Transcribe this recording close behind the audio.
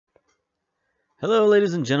Hello,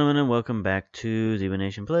 ladies and gentlemen, and welcome back to Zebra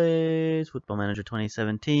Nation Plays Football Manager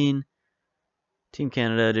 2017, Team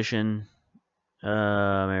Canada edition,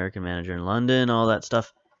 American Manager in London, all that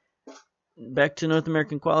stuff. Back to North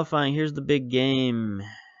American qualifying. Here's the big game.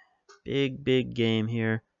 Big game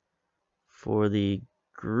here for the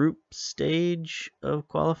group stage of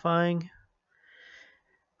qualifying.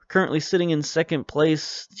 We're currently sitting in second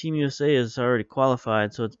place. Team USA is already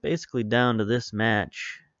qualified, so it's basically down to this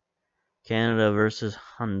match. Canada versus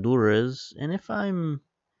Honduras, and if I'm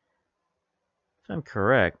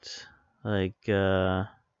correct, like isn't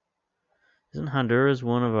Honduras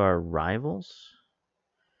one of our rivals?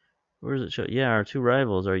 Where does it show? Yeah, our two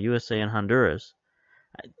rivals are USA and Honduras.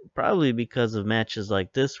 Probably because of matches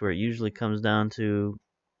like this, where it usually comes down to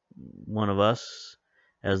one of us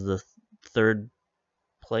as the third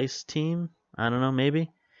place team. I don't know,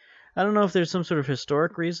 maybe. I don't know if there's some sort of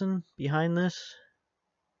historic reason behind this.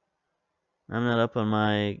 I'm not up on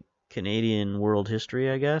my Canadian world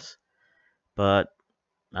history, I guess. But,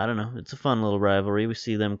 I don't know. It's a fun little rivalry. We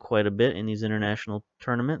see them quite a bit in these international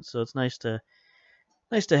tournaments, so it's nice to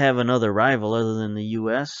have another rival other than the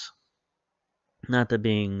U.S. Not that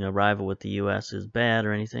being a rival with the U.S. is bad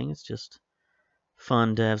or anything. It's just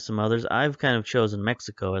fun to have some others. I've kind of chosen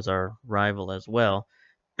Mexico as our rival as well.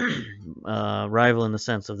 Rival in the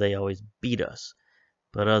sense of they always beat us.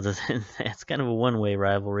 But other than that, it's kind of a one-way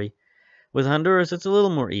rivalry. With Honduras, it's a little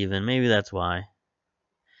more even. Maybe that's why.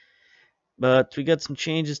 But we got some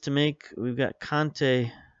changes to make. We've got Conte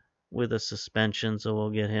with a suspension, so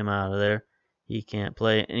we'll get him out of there. He can't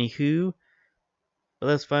play. Anywho, but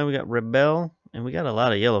that's fine. We got Rebel, and we got a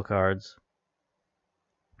lot of yellow cards.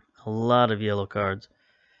 A lot of yellow cards.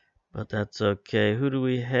 But that's okay. Who do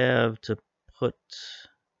we have to put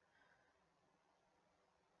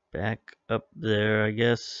back up there? I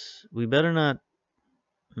guess we better not...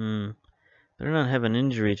 better not have an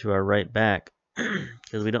injury to our right back,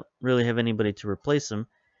 because we don't really have anybody to replace him.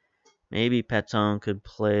 Maybe Patton could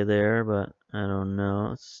play there, but I don't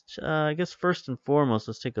know. I guess first and foremost,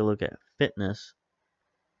 let's take a look at fitness.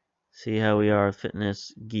 See how we are with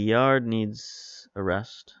fitness. Guillard needs a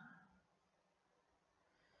rest.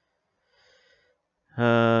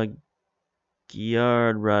 Guillard,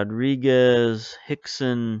 Rodriguez,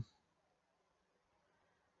 Hickson,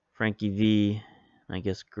 Frankie V, I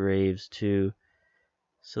guess Graves too.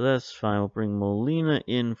 So that's fine. We'll bring Molina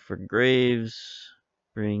in for Graves.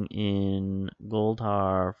 Bring in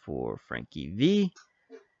Goldhar for Frankie V.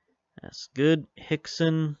 That's good.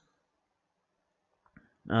 Hickson.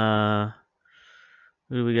 Who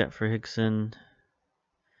do we got for Hickson?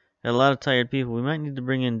 Got a lot of tired people. We might need to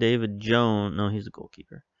bring in David Jones. No, he's a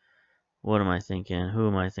goalkeeper. What am I thinking? Who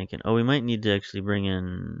am I thinking? Oh, we might need to actually bring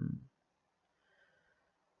in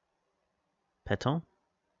Patton.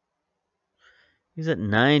 He's at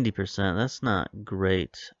 90%. That's not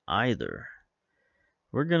great either.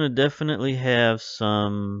 We're going to definitely have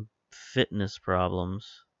some fitness problems.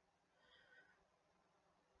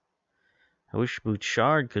 I wish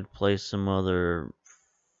Bouchard could play some other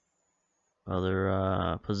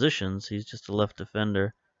positions. He's just a left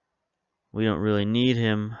defender. We don't really need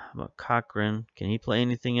him. How about Cochran? Can he play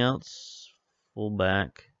anything else?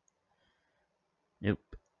 Fullback. Nope.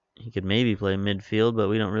 He could maybe play midfield, but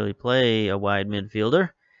we don't really play a wide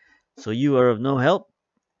midfielder. So you are of no help.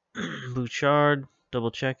 Bouchard,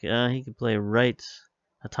 double check. He could play right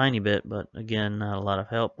a tiny bit, but again, not a lot of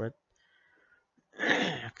help. Right?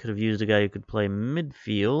 Could have used a guy who could play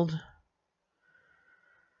midfield.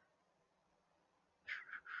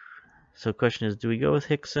 So the question is, do we go with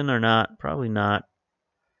Hickson or not? Probably not.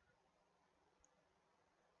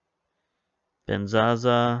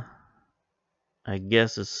 Benzaza, I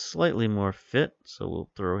guess, is slightly more fit, so we'll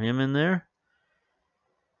throw him in there.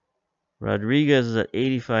 Rodriguez is at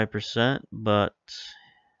 85%, but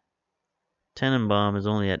Tenenbaum is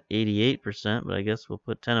only at 88%, but I guess we'll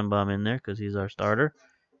put Tenenbaum in there because he's our starter.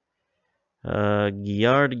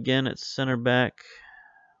 Guillard again at center back.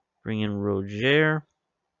 Bring in Roger.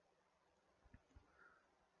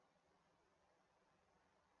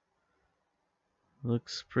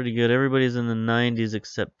 Looks pretty good. Everybody's in the 90s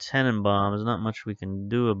except Tenenbaum. There's not much we can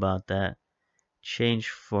do about that. Change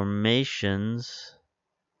formations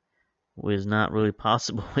is not really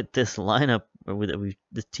possible with this lineup, or with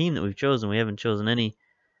the team that we've chosen. We haven't chosen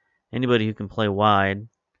anybody who can play wide,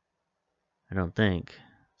 I don't think.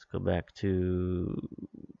 Let's go back to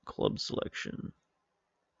club selection.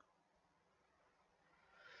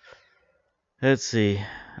 Let's see.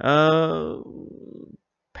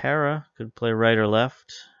 Para could play right or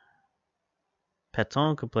left.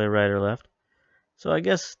 Patton could play right or left. So I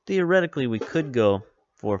guess theoretically we could go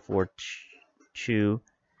 4-4-2. 2.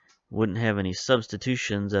 Wouldn't have any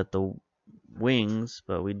substitutions at the wings,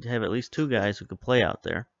 but we'd have at least 2 guys who could play out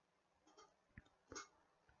there.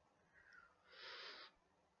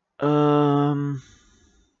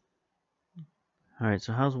 Alright,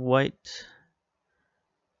 so how's White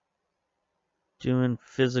doing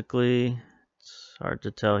physically? It's hard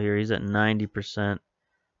to tell here. He's at 90%.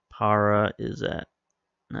 Para is at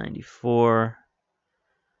 94.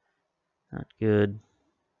 Not good.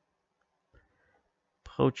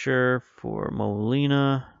 Poacher for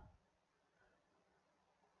Molina.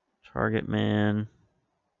 Target man.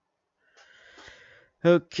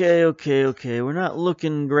 Okay. We're not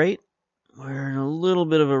looking great. We're in a little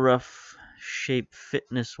bit of a rough shape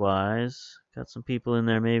fitness-wise. Got some people in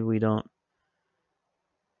there maybe we don't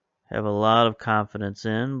have a lot of confidence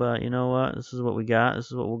in, but you know what? This is what we got. This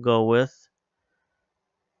is what we'll go with.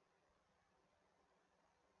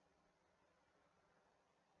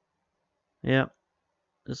 Yep.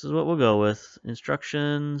 This is what we'll go with.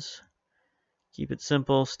 Instructions. Keep it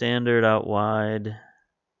simple. Standard, out wide.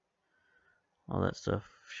 All that stuff.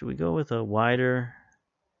 Should we go with a wider?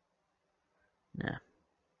 Nah.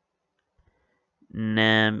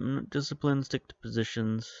 Discipline, stick to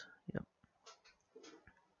positions. Yep.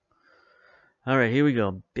 Alright, here we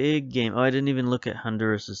go. Big game. Oh, I didn't even look at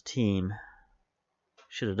Honduras' team.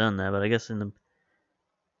 Should have done that, but I guess in the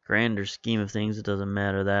grander scheme of things, it doesn't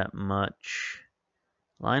matter that much.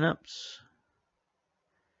 Lineups.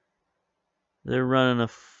 They're running a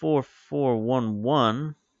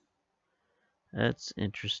 4-4-1-1. That's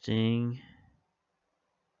interesting.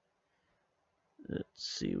 Let's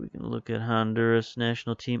see, we can look at Honduras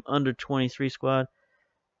national team under 23 squad.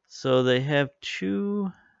 So they have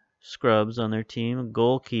 2 scrubs on their team, a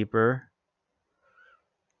goalkeeper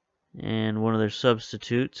and one of their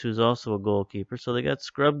substitutes who's also a goalkeeper. So they got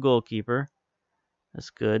scrub goalkeeper.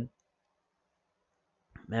 That's good.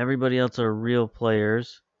 Everybody else are real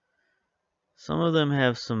players. Some of them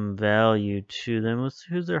have some value to them.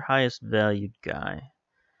 Who's their highest valued guy?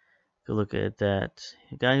 Go look at that.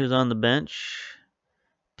 A guy who's on the bench,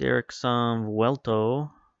 Derek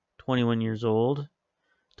Samvuelto, 21 years old.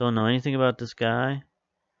 Don't know anything about this guy.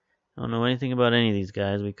 Don't know anything about any of these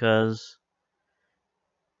guys because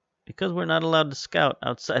we're not allowed to scout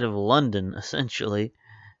outside of London, essentially.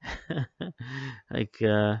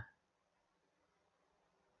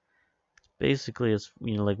 Basically, it's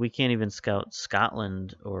like we can't even scout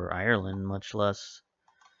Scotland or Ireland, much less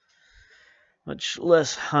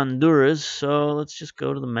Honduras. So let's just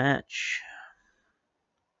go to the match.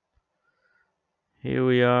 Here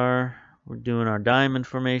we are. We're doing our diamond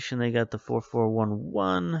formation. They got the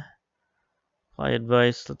 4-4-1-1. Apply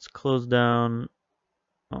advice. Let's close down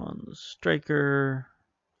on the striker,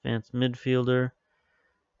 advanced midfielder,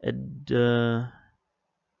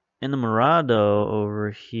 Enamorado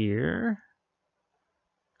over here.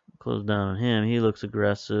 Close down on him. He looks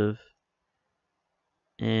aggressive.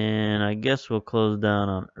 And I guess we'll close down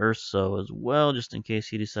on Urso as well, just in case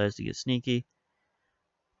he decides to get sneaky.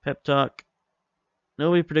 Pep talk.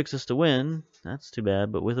 Nobody predicts us to win. That's too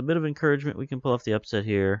bad. But with a bit of encouragement, we can pull off the upset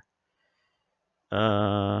here.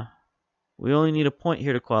 We only need a point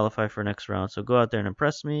here to qualify for next round. So go out there and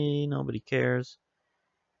impress me. Nobody cares.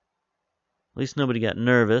 At least nobody got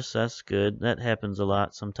nervous. That's good. That happens a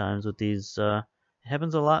lot sometimes with these. It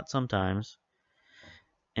happens a lot sometimes.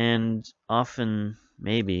 And often,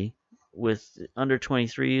 maybe, with under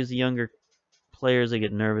 23s, the younger players, they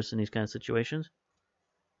get nervous in these kind of situations.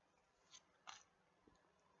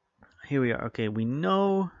 Here we are. Okay, we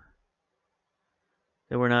know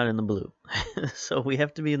that we're not in the blue. So we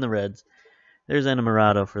have to be in the reds. There's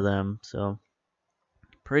Enamorado for them. So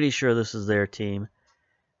pretty sure this is their team.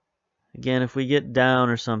 Again, if we get down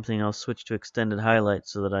or something, I'll switch to extended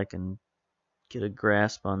highlights so that I can get a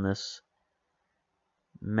grasp on this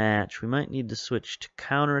match. We might need to switch to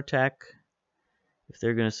counterattack if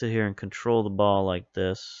they're going to sit here and control the ball like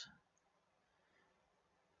this.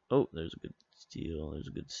 Oh, there's a good steal. There's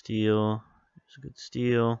a good steal. There's a good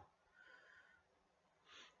steal.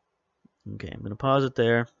 Okay, I'm going to pause it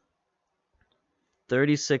there.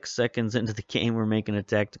 36 seconds into the game, we're making a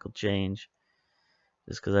tactical change.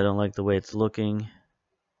 Just because I don't like the way it's looking.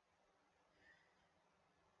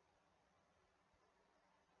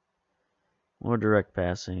 More direct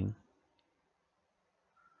passing.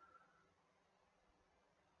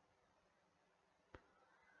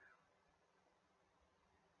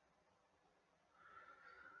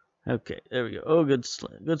 Okay, there we go. Oh, good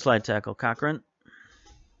slide tackle, Cochran.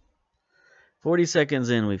 40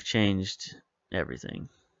 seconds in, we've changed everything.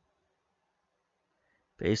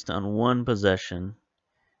 Based on one possession.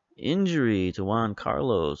 Injury to Juan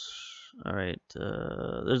Carlos. All right,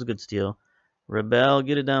 there's a good steal. Rebel,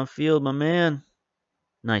 get it downfield, my man.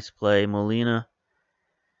 Nice play, Molina.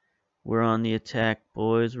 We're on the attack,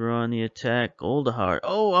 boys. We're on the attack. Goldahar.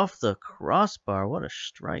 Oh, off the crossbar. What a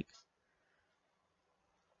strike.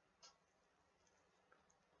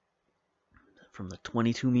 From the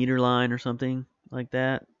 22-meter line or something like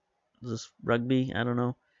that. Is this rugby? I don't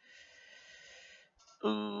know.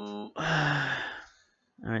 Ooh.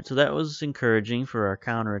 All right, so that was encouraging for our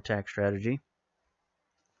counterattack strategy.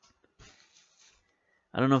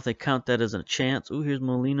 I don't know if they count that as a chance. Ooh, here's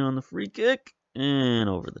Molina on the free kick. And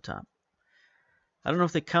over the top. I don't know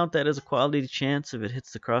if they count that as a quality chance if it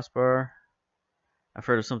hits the crossbar. I've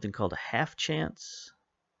heard of something called a half chance.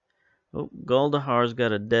 Oh, Goldahar's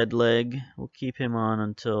got a dead leg. We'll keep him on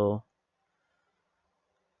until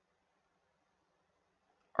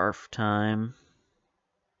ARF time.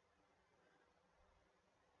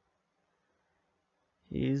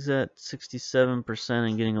 He's at 67%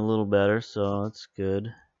 and getting a little better, so that's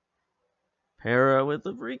good. Para with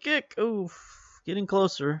the free kick. Oof, getting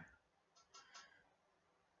closer.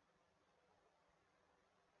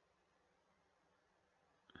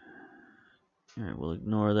 All right, we'll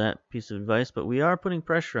ignore that piece of advice, but we are putting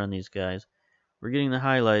pressure on these guys. We're getting the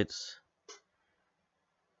highlights.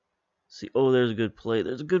 See, oh, there's a good play.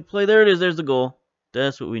 There's a good play. There it is. There's the goal.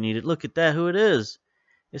 That's what we needed. Look at that. Who it is?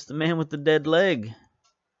 It's the man with the dead leg.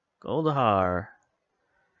 Goldahar.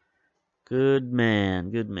 Good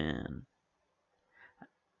man. Good man.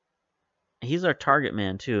 He's our target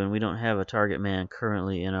man, too, and we don't have a target man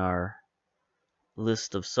currently in our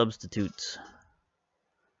list of substitutes.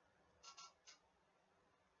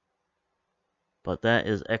 But that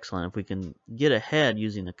is excellent. If we can get ahead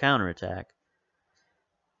using the counterattack,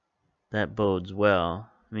 that bodes well.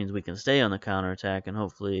 It means we can stay on the counterattack and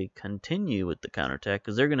hopefully continue with the counterattack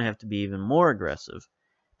because they're going to have to be even more aggressive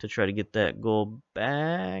to try to get that goal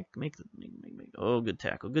back. Oh, good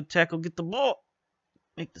tackle. Good tackle. Get the ball.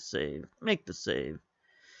 Make the save. Make the save.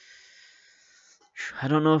 I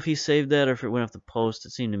don't know if he saved that or if it went off the post.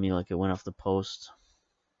 It seemed to me like it went off the post.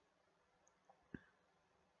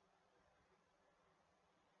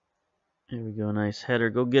 Here we go. Nice header.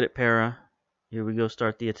 Go get it, Para. Here we go.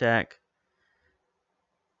 Start the attack.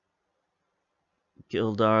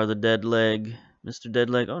 Gildar, the dead leg. Mr. Dead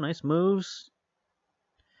Leg. Oh, nice moves.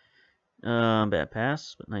 Bad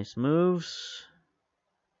pass, but nice moves.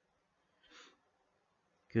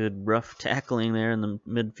 Good rough tackling there in the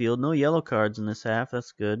midfield. No yellow cards in this half.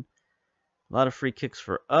 That's good. A lot of free kicks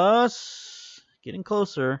for us. Getting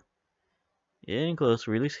closer. Getting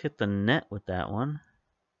closer. We at least hit the net with that one.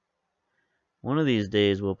 One of these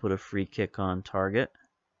days we'll put a free kick on target.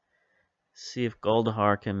 See if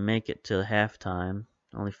Goldahar can make it to halftime.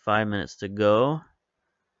 Only 5 minutes to go.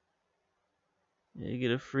 You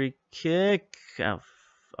get a free kick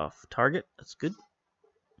off target. That's good.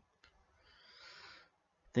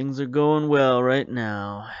 Things are going well right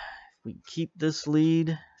now. If we keep this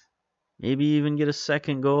lead, maybe even get a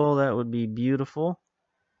second goal, that would be beautiful.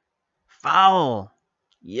 Foul!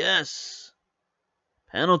 Yes!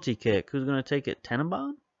 Penalty kick. Who's going to take it?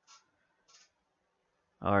 Tenenbaum?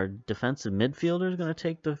 Our defensive midfielder is going to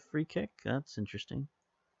take the free kick? That's interesting.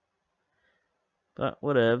 But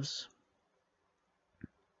whatevs.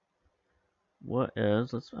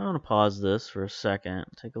 Whatevs. I want to pause this for a second.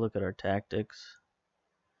 Take a look at our tactics.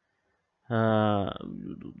 Set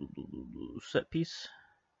piece.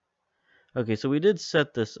 Okay, so we did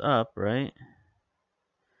set this up, right?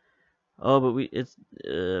 Oh, but it's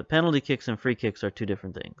penalty kicks and free kicks are two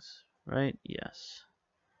different things, right? Yes.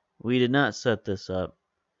 We did not set this up.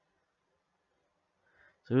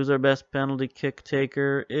 So who's our best penalty kick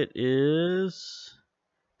taker? It is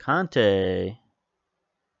Conte.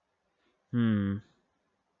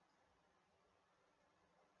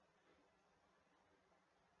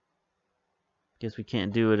 Guess we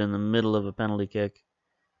can't do it in the middle of a penalty kick.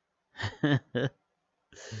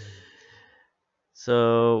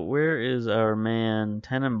 So where is our man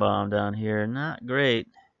Tenenbaum down here? Not great.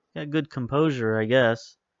 Got good composure, I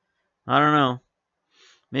guess. I don't know.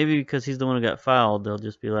 Maybe because he's the one who got fouled, they'll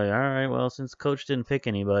just be like, all right, well, since coach didn't pick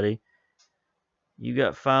anybody, you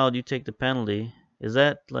got fouled, you take the penalty. Is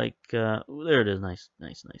that like, ooh, there it is. Nice.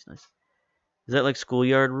 Is that like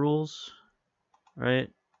schoolyard rules? Right?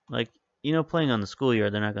 Like, you know, playing on the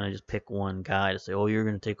schoolyard, they're not going to just pick one guy to say, oh, you're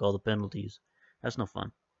going to take all the penalties. That's no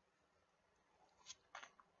fun.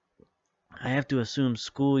 I have to assume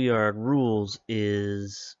schoolyard rules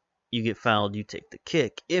is you get fouled, you take the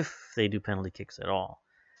kick, if they do penalty kicks at all.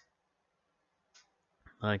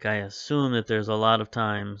 Like, I assume that there's a lot of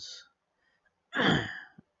times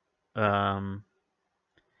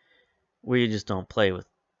we just don't play with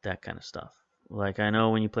that kind of stuff. Like, I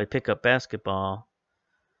know when you play pickup basketball,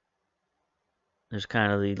 there's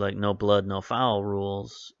kind of the like no blood, no foul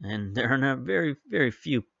rules, and there are not very, very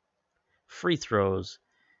few free throws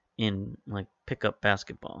in like pickup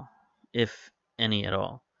basketball, if any at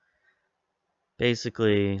all.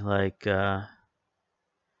 Basically, like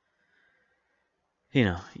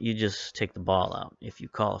you just take the ball out. If you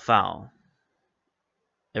call a foul,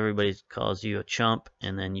 everybody calls you a chump,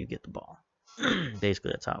 and then you get the ball.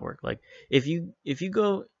 Basically, that's how it works. Like if you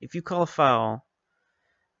call a foul,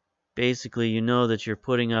 basically you know that you're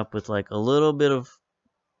putting up with like a little bit of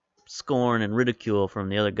scorn and ridicule from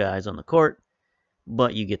the other guys on the court,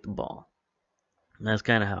 but you get the ball. And that's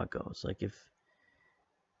kind of how it goes. Like if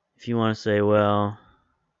you want to say, well,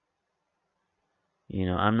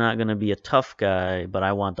 I'm not going to be a tough guy, but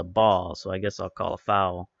I want the ball, so I guess I'll call a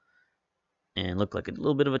foul and look like a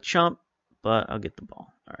little bit of a chump, but I'll get the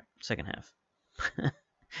ball. All right, second half.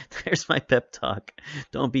 There's my pep talk.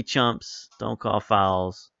 Don't be chumps. Don't call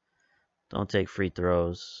fouls. Don't take free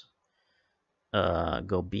throws.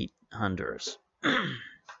 Go beat Honduras.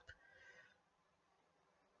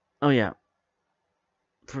 Oh, yeah.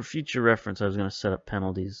 For future reference, I was going to set up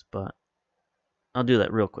penalties, but I'll do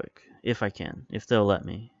that real quick, if I can, if they'll let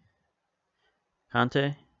me.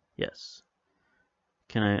 Conte? Yes.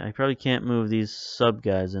 Can I probably can't move these sub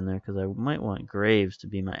guys in there because I might want Graves to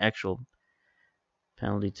be my actual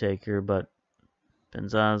penalty taker, but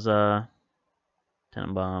Benzaza,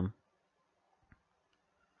 Tenenbaum.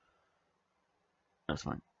 That's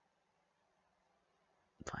fine.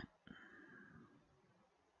 Fine.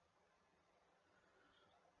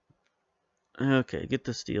 Okay, get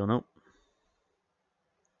the steal. Nope.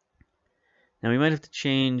 Now we might have to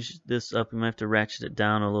change this up. We might have to ratchet it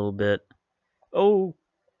down a little bit. Oh!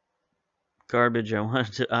 Garbage. I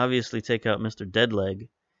wanted to obviously take out Mr. Deadleg.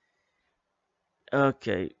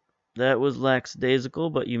 Okay. That was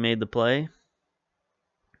lackadaisical, but you made the play.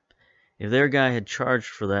 If their guy had charged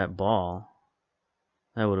for that ball,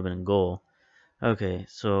 that would have been a goal. Okay,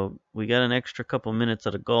 so we got an extra couple minutes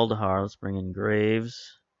out of Goldahar. Let's bring in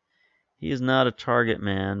Graves. He is not a target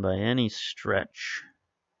man by any stretch.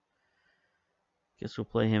 Guess we'll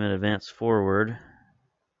play him at advance forward.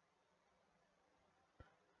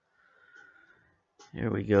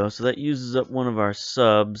 Here we go. So that uses up one of our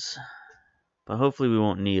subs. But hopefully we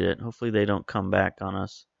won't need it. Hopefully they don't come back on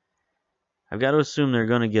us. I've got to assume they're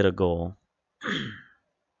going to get a goal.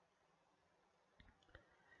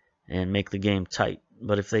 And make the game tight.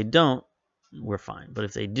 But if they don't, we're fine. But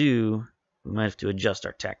if they do, we might have to adjust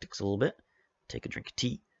our tactics a little bit. Take a drink of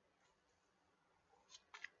tea.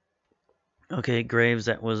 Okay, Graves,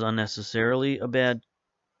 that was unnecessarily a bad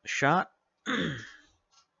shot.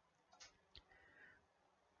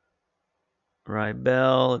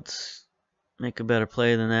 Rybell, let's make a better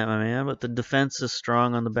play than that, my man. But the defense is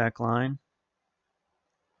strong on the back line.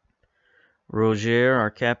 Roger,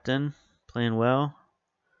 our captain, playing well.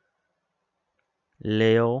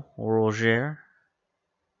 Leo Roger,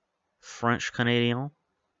 French Canadian.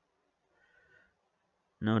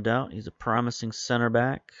 No doubt, he's a promising center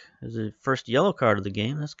back. There's the first yellow card of the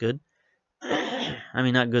game. That's good. I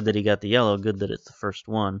mean, not good that he got the yellow. Good that it's the first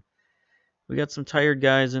one. We got some tired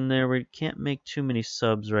guys in there. We can't make too many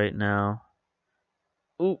subs right now.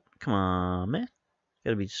 Ooh, come on, man.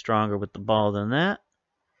 Got to be stronger with the ball than that.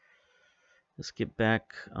 Let's get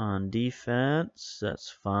back on defense.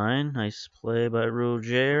 That's fine. Nice play by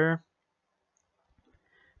Roger.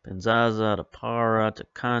 Benzaza to Para to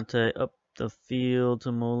Conte. Up the field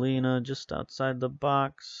to Molina. Just outside the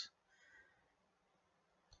box.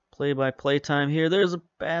 Play-by-play time here. There's a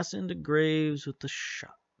pass into Graves with the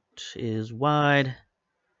shot. Is wide.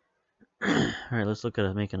 Alright, let's look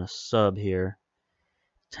at making a sub here.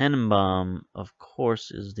 Tenenbaum, of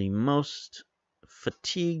course, is the most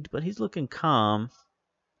fatigued, but he's looking calm.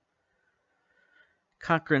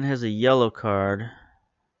 Cochran has a yellow card.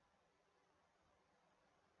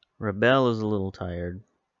 Rebel is a little tired.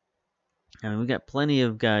 I mean, we got plenty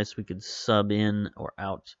of guys we could sub in or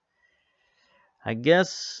out. I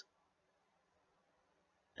guess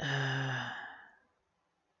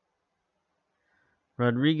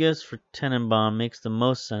Rodriguez for Tenenbaum makes the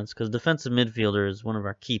most sense because defensive midfielder is one of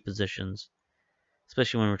our key positions,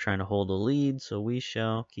 especially when we're trying to hold a lead, so we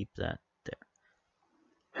shall keep that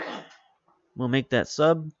there. We'll make that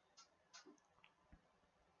sub.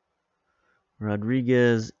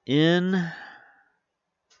 Rodriguez in.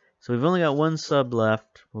 So we've only got one sub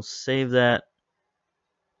left. We'll save that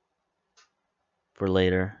for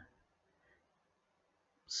later.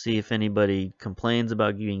 See if anybody complains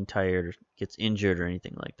about being tired or gets injured or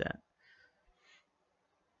anything like that.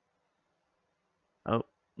 Oh,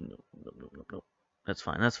 no. That's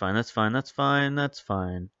fine, that's fine, that's fine, that's fine, that's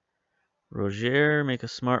fine. Roger, make a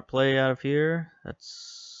smart play out of here.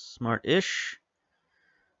 That's smart-ish.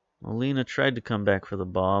 Molina tried to come back for the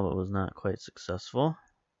ball, but was not quite successful.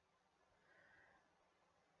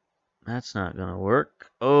 That's not going to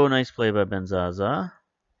work. Oh, nice play by Benzaza.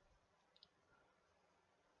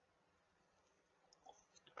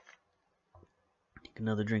 Take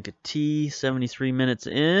another drink of tea. 73 minutes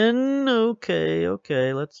in. Okay.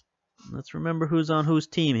 Let's remember who's on whose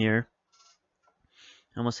team here.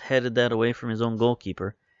 Almost headed that away from his own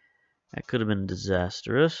goalkeeper. That could have been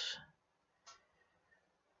disastrous.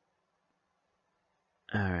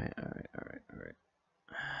 All right.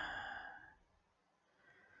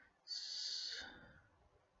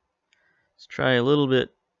 Let's try a little bit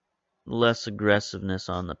less aggressiveness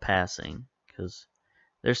on the passing, because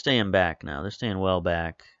they're staying back now. They're staying well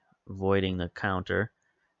back, avoiding the counter.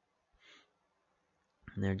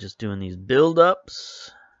 And they're just doing these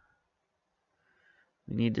build-ups.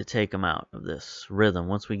 We need to take them out of this rhythm.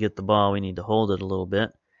 Once we get the ball, we need to hold it a little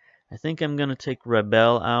bit. I think I'm going to take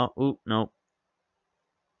Rebel out. Ooh, nope.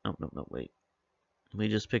 Nope, wait. We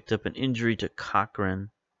just picked up an injury to Cochran.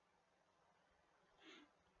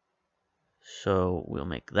 So we'll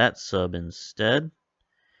make that sub instead.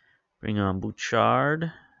 Bring on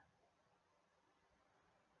Bouchard.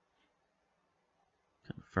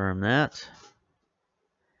 Confirm that.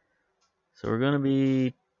 So we're going to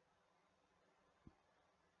be...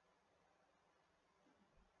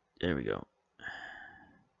 There we go.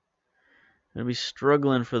 Going to be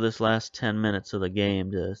struggling for this last 10 minutes of the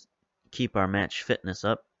game to keep our match fitness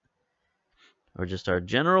up. Or just our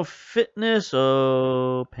general fitness.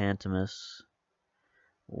 Oh, Pantomus.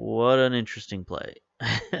 What an interesting play.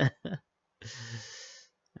 Alright,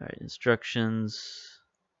 instructions.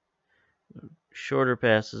 Shorter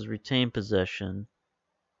passes, retain possession.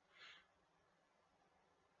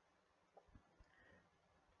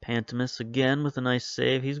 Pantomus again with a nice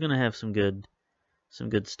save. He's going to have some good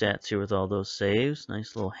stats here with all those saves.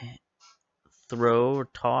 Nice little throw or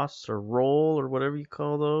toss or roll or whatever you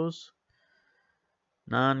call those.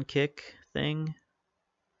 Non-kick thing.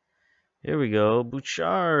 Here we go.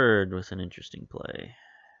 Bouchard with an interesting play.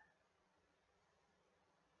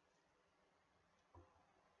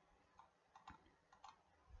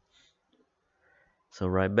 So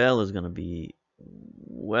Ribel is going to be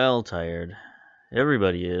well tired.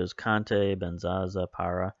 Everybody is. Conte, Benzaza,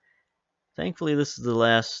 Para. Thankfully, this is the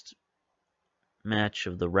last match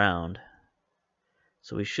of the round.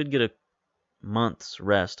 So we should get a month's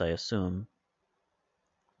rest, I assume.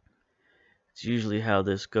 It's usually how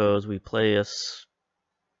this goes. We play a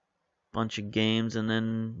bunch of games and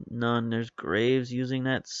then none. There's Graves using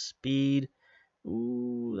that speed.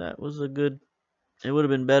 Ooh, that was a good... It would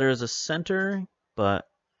have been better as a center, but...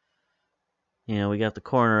 You know, we got the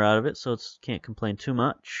corner out of it, so it's can't complain too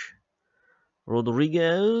much.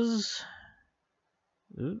 Rodriguez.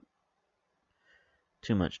 Ooh.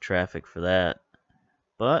 Too much traffic for that.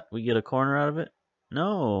 But we get a corner out of it?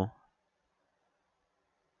 No.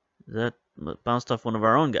 That bounced off one of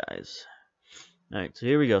our own guys. Alright, so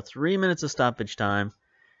here we go. 3 minutes of stoppage time.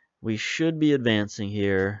 We should be advancing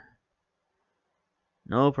here.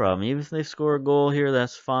 No problem. Even if they score a goal here,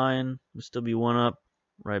 that's fine. We'll still be one up.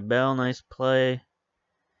 Ribel, nice play.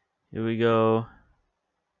 Here we go.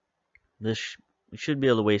 We should be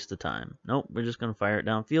able to waste the time. Nope, we're just going to fire it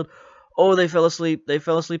downfield. Oh, they fell asleep. They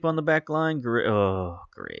fell asleep on the back line. Oh,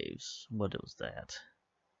 Graves. What was that?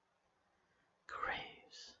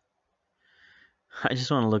 Graves. I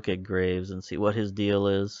just want to look at Graves and see what his deal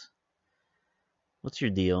is. What's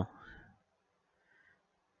your deal?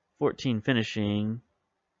 14 finishing.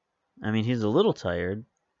 I mean, he's a little tired,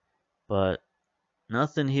 but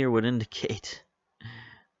nothing here would indicate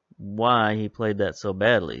why he played that so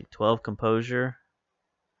badly. 12 composure.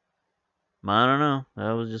 I don't know.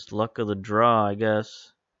 That was just luck of the draw, I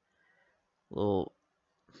guess. Little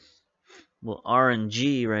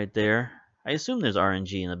RNG right there. I assume there's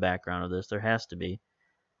RNG in the background of this. There has to be.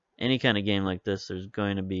 Any kind of game like this, there's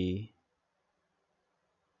going to be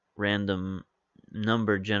random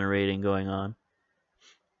number generating going on.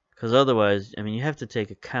 Because otherwise, I mean, you have to take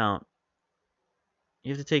account.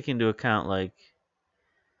 You have to take into account, like,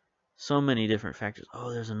 so many different factors.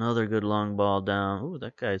 Oh, there's another good long ball down. Ooh,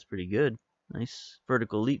 that guy's pretty good. Nice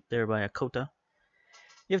vertical leap there by Akota.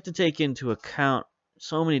 You have to take into account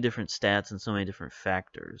so many different stats and so many different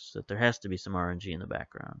factors that there has to be some RNG in the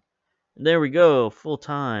background. And there we go, full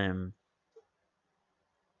time.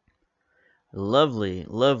 Lovely,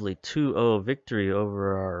 lovely 2-0 victory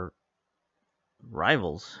over our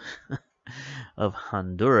rivals of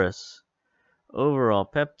Honduras. Overall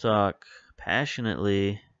pep talk,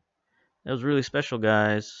 passionately. That was really special,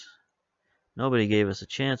 guys. Nobody gave us a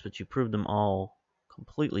chance, but you proved them all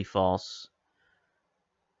completely false.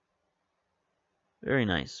 Very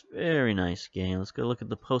nice game. Let's go look at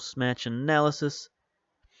the post-match analysis.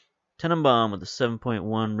 Tenenbaum with a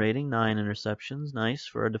 7.1 rating, 9 interceptions. Nice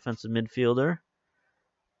for a defensive midfielder.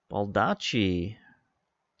 Baldacci,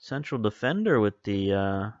 central defender with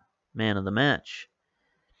the man of the match.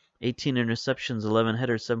 18 interceptions, 11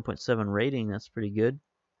 headers, 7.7 rating. That's pretty good.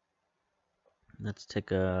 Let's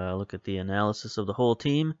take a look at the analysis of the whole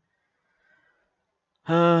team.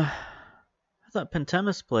 I thought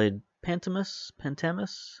Pantemis played. Pantemis?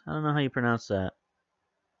 I don't know how you pronounce that.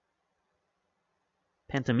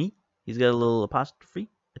 Pantami? He's got a little apostrophe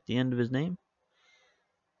at the end of his name.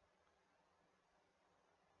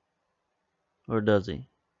 Or does he?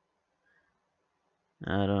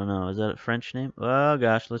 I don't know. Is that a French name? Oh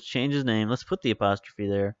gosh, let's change his name. Let's put the apostrophe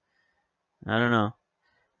there. I don't know.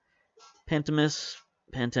 Pantemis,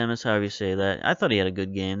 however you say that. I thought he had a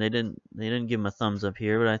good game. They didn't give him a thumbs up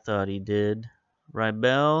here, but I thought he did.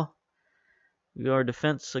 Rybel, our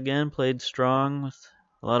defense again played strong with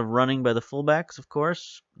a lot of running by the fullbacks, of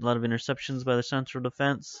course. A lot of interceptions by the central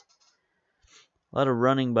defense. A lot of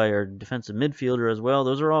running by our defensive midfielder as well.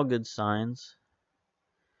 Those are all good signs.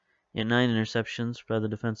 Yeah, 9 interceptions by the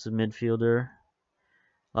defensive midfielder.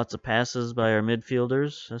 Lots of passes by our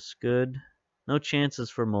midfielders. That's good. No chances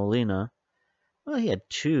for Molina. Well, he had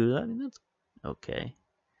 2. I mean, that's okay.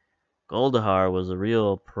 Goldahar was a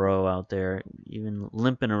real pro out there. Even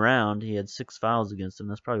limping around, he had 6 fouls against him.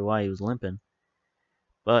 That's probably why he was limping.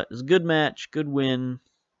 But it's a good match, good win.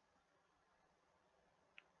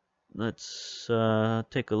 Let's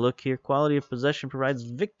take a look here. Quality of possession provides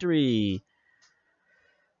victory.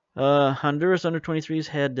 Honduras under-23s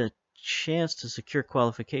had a chance to secure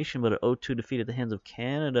qualification, but an 0-2 defeat at the hands of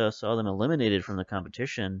Canada saw them eliminated from the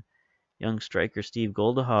competition. Young striker Steve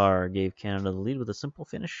Goldahar gave Canada the lead with a simple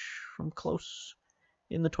finish from close.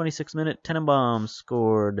 In the 26th minute, Tenenbaum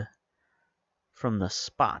scored from the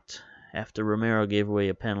spot after Romero gave away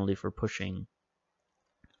a penalty for pushing.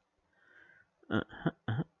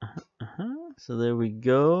 So there we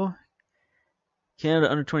go.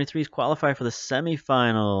 Canada under-23s qualify for the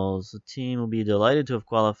semifinals. The team will be delighted to have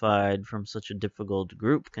qualified from such a difficult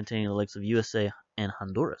group containing the likes of USA and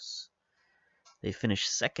Honduras. They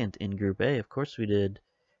finished second in Group A. Of course we did.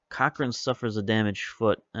 Cochran suffers a damaged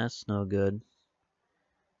foot. That's no good.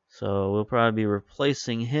 So we'll probably be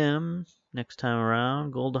replacing him next time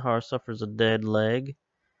around. Goldahar suffers a dead leg.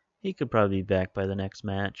 He could probably be back by the next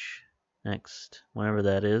match. Whenever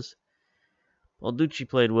that is. Balducci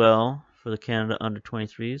played well for the Canada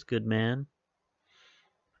under-23s. Good man.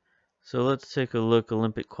 So let's take a look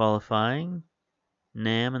Olympic qualifying.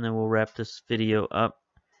 NAM, and then we'll wrap this video up.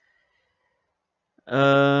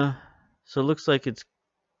 So it looks like it's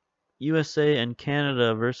USA and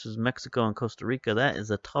Canada versus Mexico and Costa Rica. That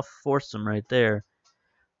is a tough foursome right there.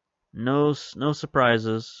 No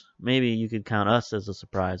surprises. Maybe you could count us as a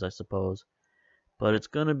surprise, I suppose. But it's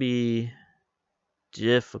going to be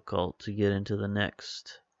difficult to get into the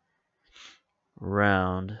next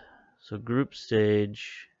round. So group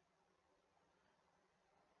stage.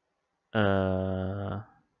 Semifinals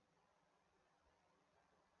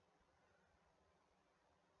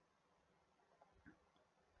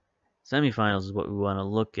is what we want to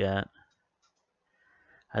look at.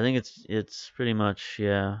 I think it's pretty much,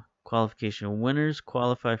 yeah, qualification winners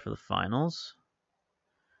qualify for the finals.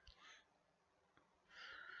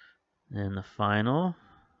 And the final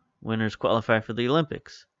winners qualify for the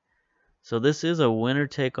Olympics. So this is a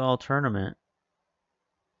winner-take-all tournament.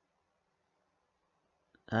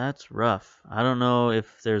 That's rough. I don't know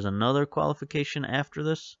if there's another qualification after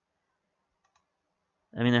this.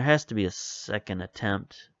 I mean, there has to be a second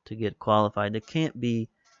attempt to get qualified. There can't be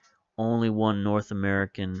only one North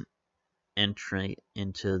American entry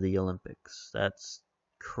into the Olympics. That's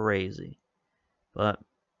crazy. But,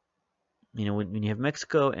 you know, when you have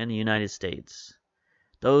Mexico and the United States,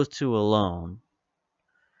 those two alone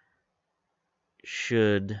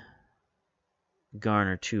should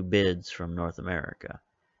garner 2 bids from North America.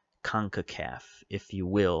 CONCACAF, if you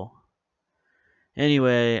will.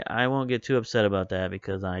 Anyway, I won't get too upset about that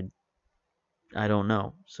because I don't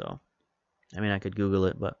know. So, I mean, I could Google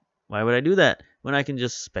it, but why would I do that when I can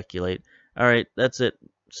just speculate? All right, that's it.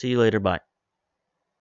 See you later. Bye.